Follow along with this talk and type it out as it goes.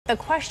The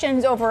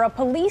questions over a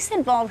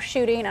police-involved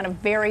shooting on a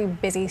very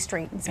busy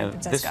street in San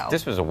Francisco.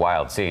 This was a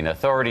wild scene.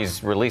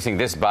 Authorities releasing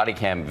this body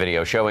cam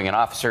video showing an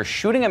officer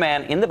shooting a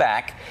man in the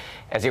back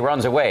as he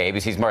runs away.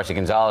 ABC's Marcy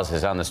Gonzalez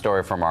is on the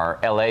story from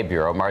our LA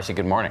bureau. Marcy,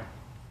 good morning.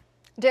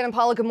 Dan and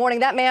Paula, good morning.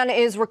 That man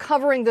is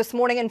recovering this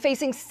morning and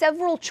facing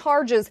several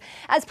charges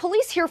as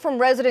police hear from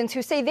residents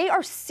who say they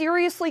are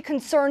seriously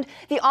concerned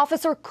the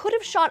officer could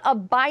have shot a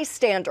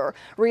bystander,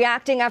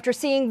 reacting after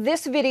seeing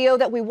this video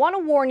that we want to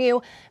warn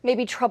you may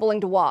be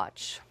troubling to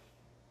watch.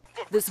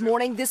 This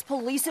morning, this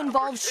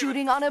police-involved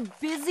shooting on a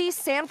busy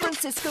San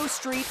Francisco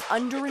street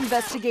under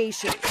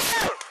investigation.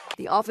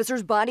 The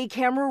officer's body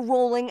camera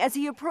rolling as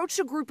he approached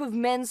a group of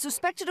men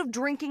suspected of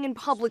drinking in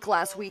public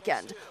last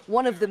weekend.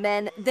 One of the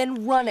men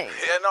then running.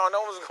 Yeah,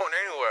 no one's going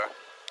anywhere.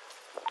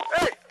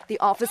 Hey! The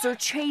officer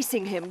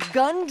chasing him,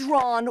 gun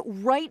drawn,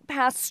 right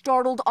past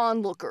startled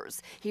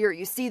onlookers. Here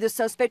you see the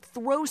suspect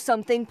throw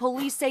something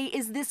police say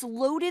is this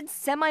loaded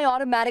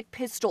semi-automatic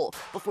pistol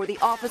before the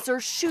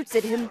officer shoots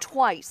at him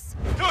twice.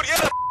 Dude,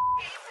 get the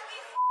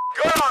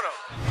gun on him!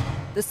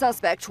 The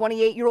suspect,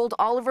 28-year-old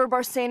Oliver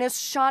Barcenas,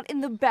 shot in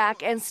the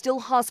back and still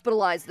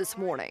hospitalized this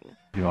morning.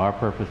 Our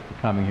purpose for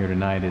coming here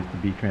tonight is to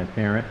be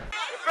transparent.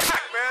 Get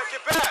back, man,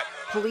 get back!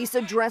 Police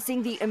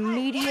addressing the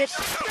immediate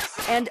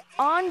and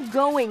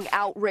ongoing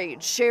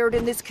outrage shared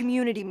in this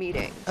community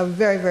meeting. A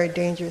very, very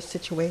dangerous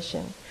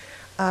situation.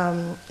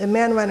 The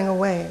man running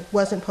away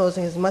wasn't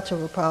posing as much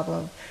of a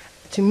problem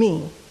to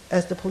me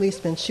as the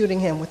policeman shooting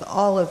him with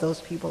all of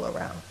those people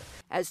around.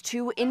 As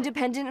two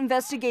independent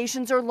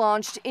investigations are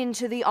launched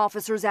into the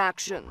officer's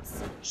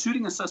actions.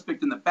 Shooting a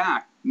suspect in the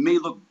back may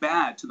look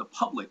bad to the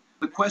public.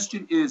 The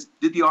question is,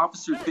 did the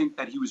officer think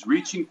that he was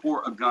reaching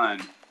for a gun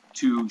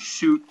to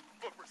shoot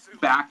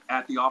back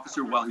at the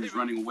officer while he was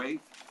running away?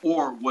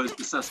 Or was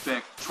the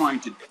suspect trying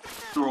to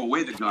throw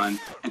away the gun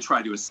and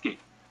try to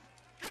escape?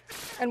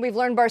 And we've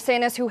learned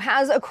Barcenas, who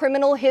has a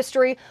criminal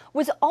history,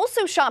 was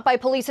also shot by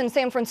police in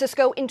San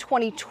Francisco in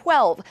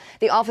 2012.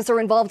 The officer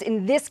involved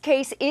in this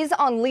case is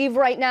on leave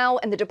right now,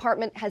 and the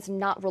department has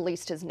not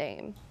released his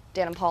name.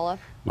 Dan and Paula.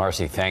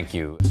 Marcy, thank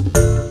you.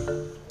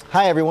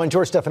 Hi, everyone.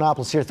 George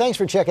Stephanopoulos here. Thanks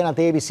for checking out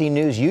the ABC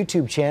News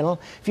YouTube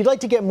channel. If you'd like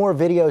to get more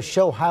videos,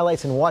 show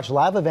highlights, and watch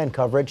live event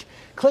coverage,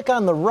 click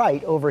on the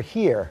right over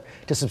here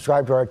to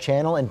subscribe to our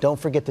channel. And don't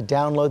forget to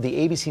download the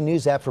ABC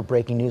News app for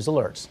breaking news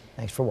alerts.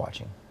 Thanks for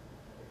watching.